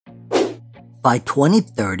By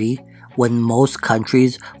 2030, when most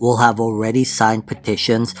countries will have already signed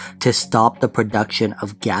petitions to stop the production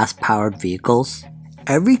of gas-powered vehicles,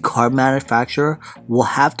 every car manufacturer will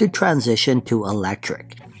have to transition to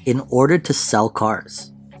electric in order to sell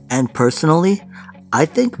cars. And personally, I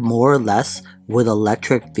think more or less with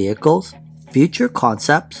electric vehicles, future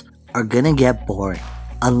concepts are gonna get boring,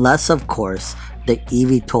 unless of course the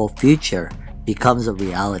EVTOL future becomes a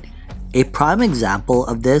reality. A prime example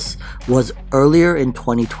of this was earlier in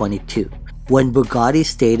 2022, when Bugatti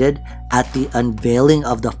stated at the unveiling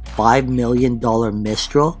of the $5 million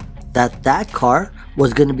Mistral that car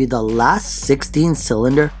was going to be the last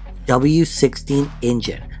 16-cylinder W16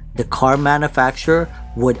 engine the car manufacturer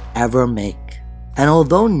would ever make. And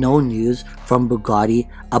although no news from Bugatti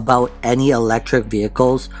about any electric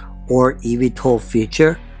vehicles or EVTOL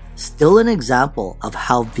future, still an example of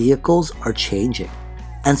how vehicles are changing.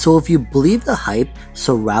 And so if you believe the hype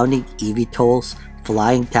surrounding EVTOLs,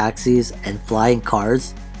 flying taxis, and flying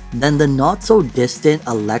cars, then the not so distant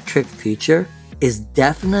electric future is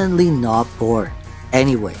definitely not boring.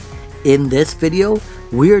 Anyway, in this video,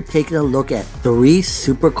 we are taking a look at 3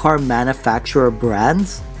 supercar manufacturer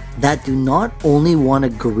brands that do not only want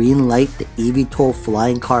to greenlight the EVTOL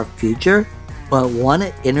flying car future, but want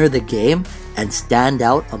to enter the game and stand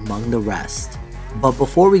out among the rest. But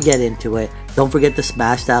before we get into it, don't forget to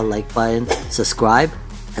smash that like button, subscribe,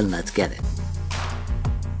 and let's get it.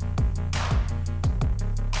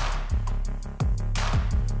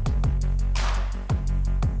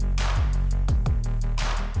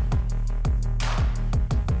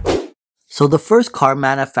 So the first car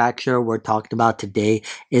manufacturer we're talking about today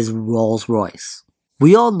is Rolls-Royce.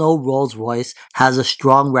 We all know Rolls-Royce has a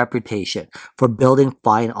strong reputation for building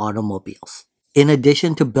fine automobiles. In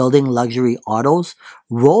addition to building luxury autos,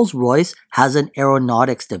 Rolls-Royce has an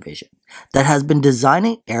aeronautics division that has been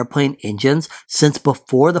designing airplane engines since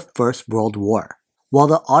before the First World War. While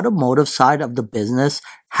the automotive side of the business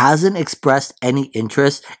hasn't expressed any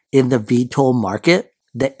interest in the VTOL market,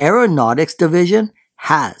 the aeronautics division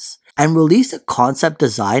has, and released a concept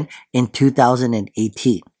design in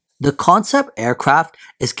 2018. The concept aircraft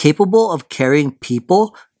is capable of carrying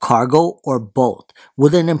people, cargo, or both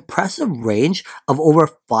with an impressive range of over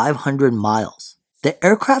 500 miles. The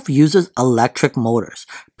aircraft uses electric motors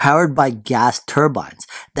powered by gas turbines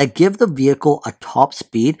that give the vehicle a top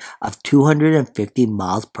speed of 250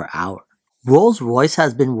 miles per hour. Rolls-Royce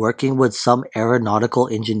has been working with some aeronautical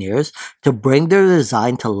engineers to bring their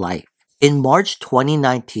design to life. In March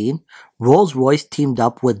 2019, Rolls-Royce teamed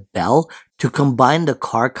up with Bell to combine the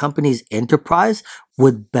car company's enterprise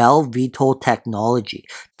with Bell VTOL technology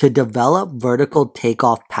to develop vertical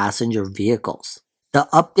takeoff passenger vehicles. The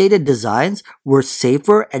updated designs were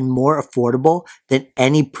safer and more affordable than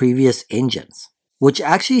any previous engines, which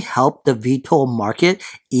actually helped the VTOL market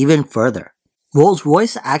even further.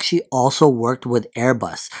 Rolls-Royce actually also worked with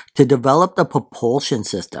Airbus to develop the propulsion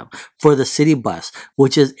system for the Citybus,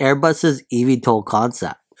 which is Airbus's EVTOL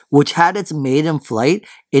concept, which had its maiden flight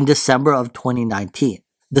in December of 2019.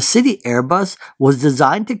 The City Airbus was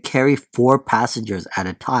designed to carry 4 passengers at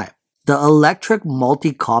a time. The electric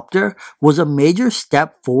multi-copter was a major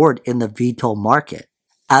step forward in the VTOL market,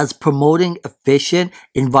 as promoting efficient,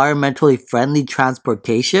 environmentally friendly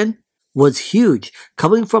transportation was huge,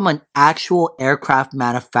 coming from an actual aircraft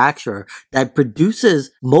manufacturer that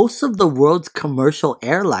produces most of the world's commercial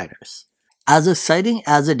airliners. As exciting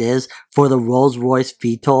as it is for the Rolls-Royce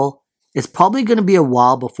VTOL, it's probably going to be a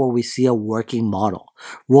while before we see a working model.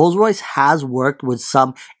 Rolls-Royce has worked with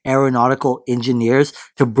some aeronautical engineers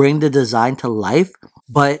to bring the design to life,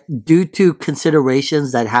 but due to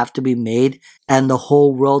considerations that have to be made and the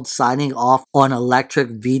whole world signing off on electric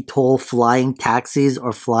VTOL flying taxis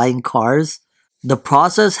or flying cars, the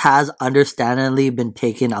process has understandably been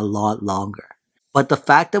taking a lot longer. But the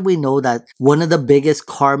fact that we know that one of the biggest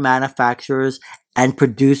car manufacturers and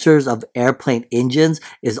producers of airplane engines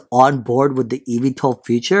is on board with the EVTOL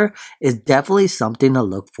future is definitely something to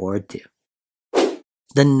look forward to.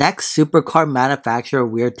 The next supercar manufacturer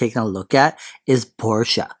we're taking a look at is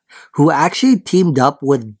Porsche, who actually teamed up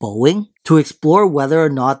with Boeing to explore whether or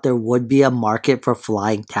not there would be a market for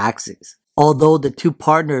flying taxis. Although the two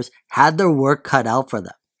partners had their work cut out for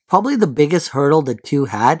them. Probably the biggest hurdle the two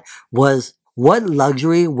had was what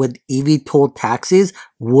luxury with EVTOL taxis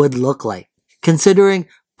would look like, considering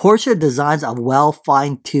Porsche designs a well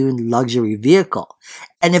fine-tuned luxury vehicle.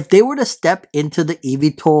 And if they were to step into the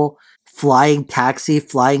EVTOL flying taxi,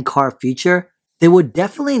 flying car feature, they would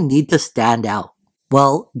definitely need to stand out.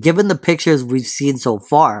 Well, given the pictures we've seen so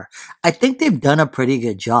far, I think they've done a pretty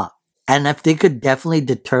good job. And if they could definitely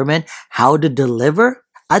determine how to deliver,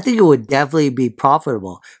 I think it would definitely be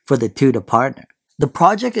profitable for the two to partner. The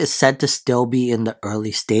project is said to still be in the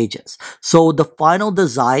early stages, so the final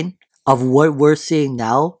design of what we're seeing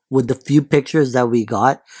now with the few pictures that we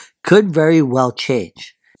got could very well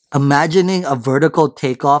change. Imagining a vertical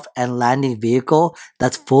takeoff and landing vehicle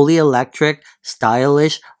that's fully electric,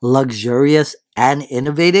 stylish, luxurious, and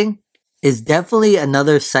innovating is definitely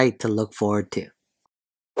another sight to look forward to.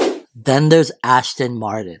 Then there's Aston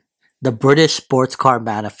Martin, the British sports car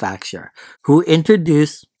manufacturer, who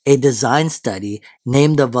introduced a design study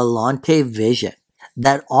named the Volante Vision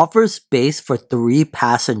that offers space for 3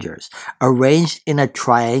 passengers arranged in a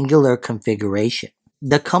triangular configuration.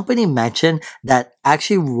 The company mentioned that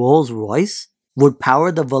actually Rolls-Royce would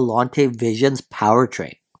power the Volante Vision's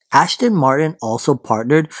powertrain. Aston Martin also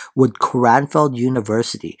partnered with Cranfield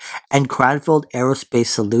University and Cranfield Aerospace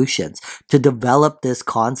Solutions to develop this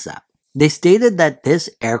concept. They stated that this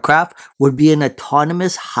aircraft would be an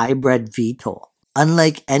autonomous hybrid VTOL,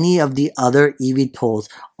 unlike any of the other EVTOLs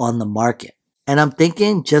on the market. And I'm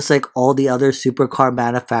thinking, just like all the other supercar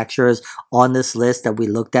manufacturers on this list that we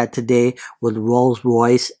looked at today with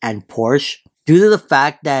Rolls-Royce and Porsche, due to the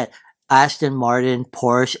fact that Aston Martin,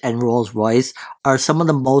 Porsche, and Rolls-Royce are some of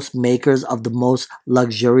the most makers of the most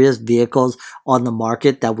luxurious vehicles on the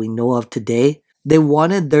market that we know of today, they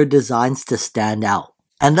wanted their designs to stand out.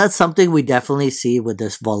 And that's something we definitely see with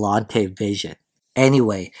this Volante Vision.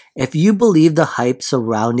 Anyway, if you believe the hype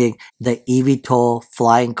surrounding the EVTOL,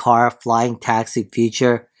 flying car, flying taxi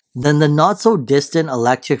future, then the not so distant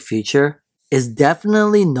electric future is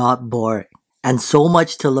definitely not boring and so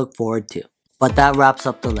much to look forward to. But that wraps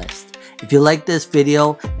up the list. If you like this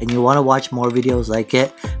video and you want to watch more videos like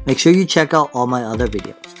it, make sure you check out all my other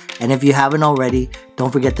videos. And if you haven't already,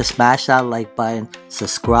 don't forget to smash that like button,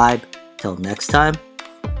 subscribe. Till next time,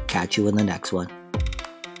 catch you in the next one.